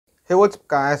Hey, what's up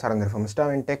guys, Aravind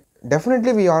from Tech.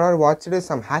 Definitely we all are watched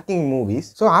some hacking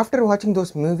movies. So after watching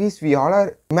those movies, we all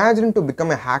are imagined to become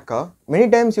a hacker. Many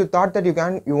times you thought that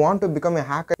you want to become a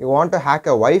hacker. You want to hack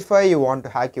a Wi-Fi, you want to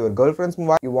hack your girlfriend's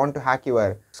mobile, you want to hack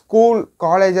your school,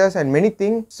 colleges and many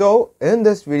things. So in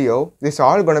this video, this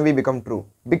all gonna be become true.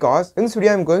 Because in this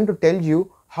video, I'm going to tell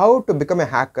you how to become a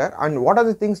hacker and what are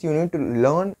the things you need to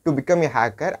learn to become a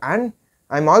hacker, and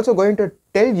I'm also going to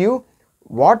tell you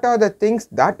what are the things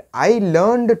that I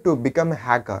learned to become a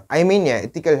hacker. I mean an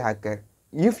ethical hacker.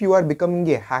 If you are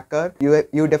becoming a hacker,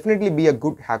 you definitely be a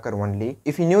good hacker only.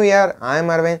 If you're new here, I am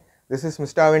Aravind. This is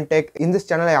Mr. Aravind Tech. In this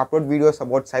channel, I upload videos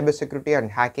about cybersecurity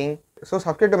and hacking. So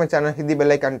subscribe to my channel, hit the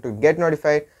bell icon to get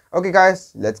notified. Okay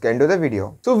guys, let's get into the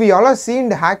video. So we all have seen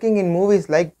the hacking in movies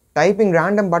like typing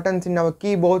random buttons in our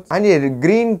keyboards and a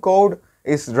green code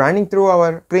is running through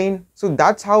our screen. So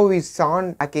that's how we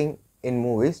saw hacking in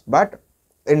movies. But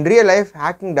in real life,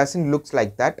 hacking doesn't look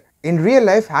like that. In real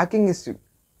life, hacking is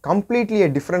completely a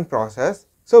different process.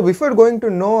 So before going to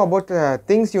know about the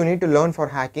things you need to learn for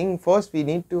hacking, first we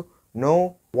need to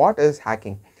know what is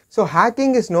hacking. So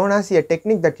hacking is known as a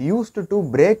technique that used to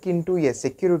break into a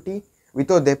security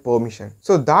without their permission.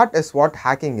 So that is what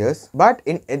hacking is. But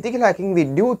in ethical hacking, we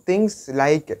do things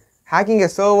like hacking a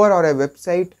server or a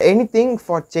website, anything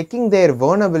for checking their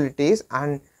vulnerabilities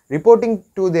and reporting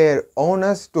to their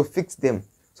owners to fix them.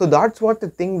 So that's what the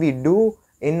thing we do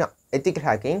in ethical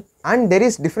hacking, and there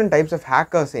is different types of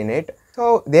hackers in it.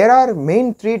 So there are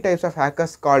main three types of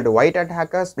hackers called white hat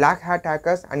hackers, black hat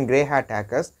hackers and grey hat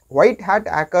hackers. White hat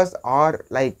hackers are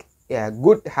like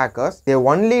good hackers. They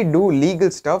only do legal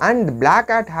stuff, and black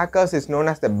hat hackers is known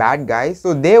as the bad guys.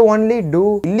 So they only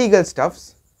do illegal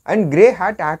stuffs, and grey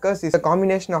hat hackers is a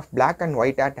combination of black and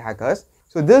white hat hackers.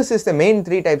 So this is the main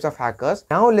three types of hackers.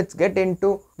 Now let's get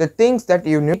into the things that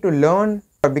you need to learn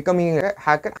for becoming a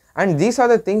hacker, and these are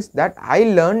the things that I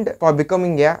learned for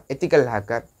becoming a ethical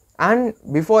hacker. And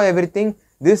before everything,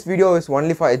 this video is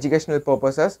only for educational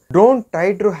purposes. Don't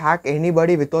try to hack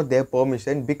anybody without their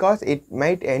permission because it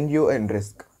might end you in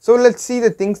risk. So let's see the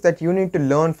things that you need to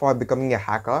learn for becoming a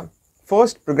hacker.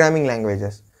 First, programming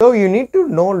languages. So you need to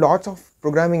know lots of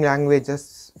programming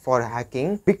languages for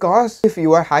hacking, because if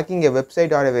you are hacking a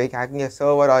website or hacking a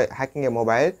server or hacking a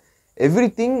mobile,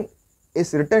 everything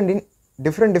is written in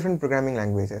different programming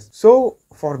languages. So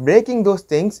for breaking those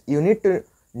things, you need to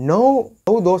know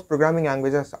how those programming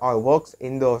languages works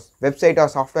in those website or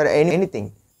software,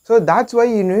 anything. So that's why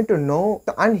you need to know.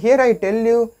 And here I tell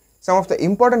you some of the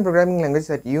important programming languages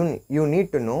that you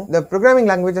need to know. The programming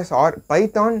languages are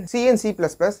Python, C and C++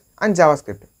 and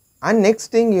JavaScript. And next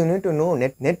thing you need to know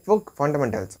network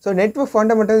fundamentals. So network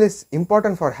fundamental is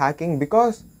important for hacking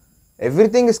because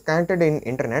everything is connected in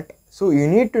internet. So you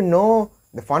need to know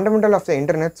the fundamental of the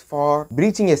internet for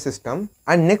breaching a system.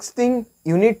 And next thing,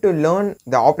 you need to learn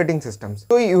the operating systems.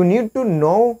 So you need to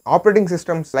know operating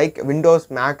systems like Windows,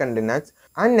 Mac and Linux.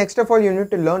 And next of all, you need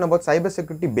to learn about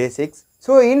cybersecurity basics.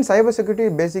 So in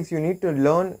cybersecurity basics, you need to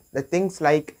learn the things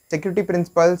like security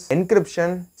principles,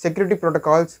 encryption, security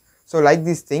protocols. So like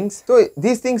these things. So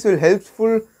these things will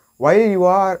helpful while you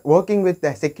are working with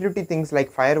the security things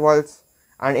like firewalls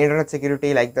and internet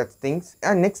security, like that things.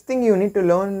 And next thing, you need to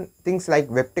learn things like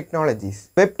web technologies.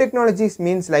 Web technologies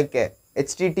means like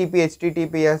HTTP,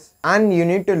 HTTPS, and you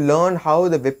need to learn how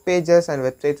the web pages and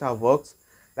websites works.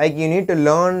 Like you need to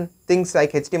learn things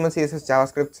like HTML, CSS,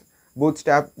 JavaScript,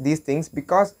 Bootstrap, these things,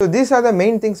 because so these are the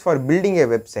main things for building a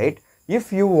website.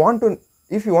 If you want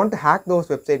to hack those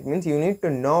websites, means you need to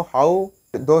know how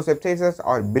those websites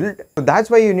are built. So that's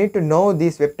why you need to know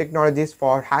these web technologies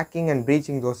for hacking and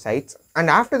breaching those sites. And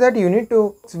after that, you need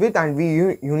to switch and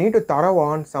you need to thorough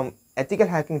on some ethical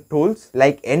hacking tools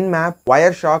like Nmap,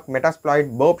 Wireshark, Metasploit,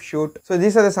 Burpshoot. So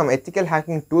these are some ethical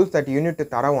hacking tools that you need to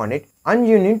thorough on it. And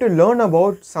you need to learn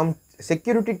about some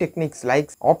security techniques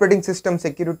like operating system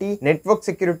security, network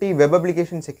security, web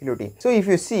application security. So if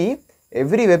you see,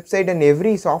 every website and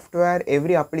every software,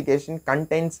 every application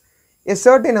contains a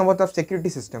certain amount of security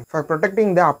system for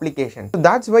protecting the application. So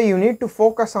that's why you need to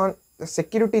focus on the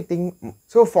security thing.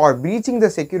 So for breaching the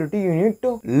security, you need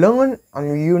to learn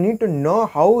and you need to know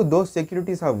how those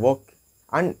securities are work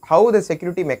and how the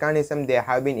security mechanism they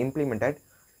have been implemented.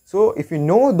 So if you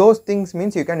know those things,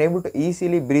 means you can able to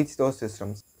easily breach those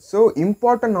systems. So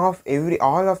important of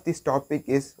all of this topic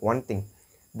is one thing,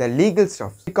 the legal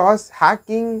stuff, because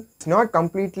hacking is not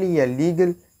completely a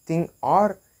legal thing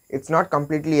or it's not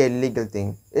completely a legal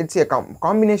thing. It's a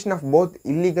combination of both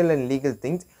illegal and legal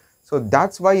things. So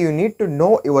that's why you need to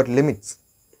know your limits.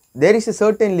 there is a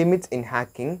certain limits in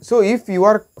hacking. So if you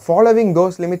are following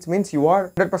those limits means you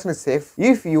are 100% safe.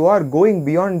 If you are going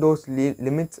beyond those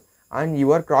limits and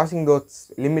you are crossing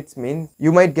those limits means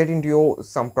you might get into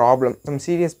some problem, some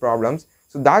serious problems.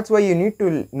 So that's why you need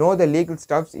to know the legal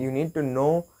stuffs. You need to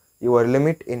know your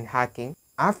limit in hacking.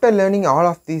 After learning all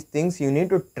of these things, you need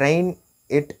to train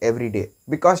it every day,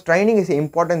 because training is an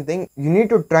important thing. You need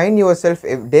to train yourself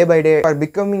day by day for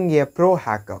becoming a pro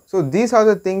hacker. So these are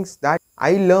the things that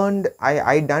I learned,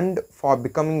 I done for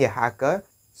becoming a hacker.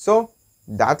 So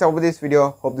that's all for this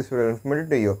video. Hope this video is informative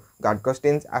to you. Got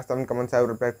questions? Ask them in comments. I will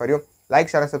reply for you. Like,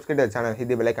 share and subscribe to the channel. Hit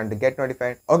the bell icon to get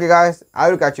notified. Okay guys, I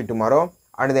will catch you tomorrow.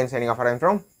 Until then, signing off. I'm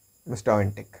from Mr.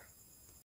 Intech.